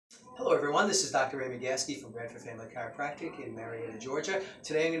Hello everyone, this is Dr. Amy Gasky from Bradford Family Chiropractic in Marietta, Georgia.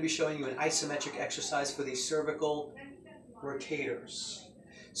 Today I'm going to be showing you an isometric exercise for the cervical rotators.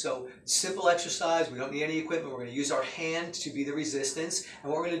 So, simple exercise, we don't need any equipment, we're going to use our hand to be the resistance, and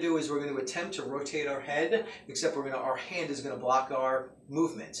what we're going to do is we're going to attempt to rotate our head, except our hand is going to block our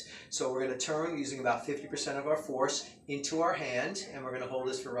movement. So we're going to turn using about 50% of our force into our hand, and we're going to hold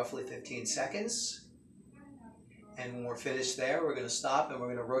this for roughly 15 seconds. And when we're finished there, we're going to stop and we're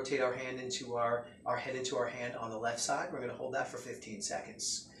going to rotate our hand into our head into our hand on the left side. We're going to hold that for 15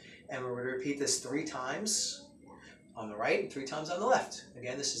 seconds. And we're going to repeat this 3 times on the right and 3 times on the left.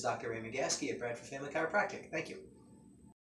 Again, this is Dr. Amy Gasky at Bradford Family Chiropractic. Thank you.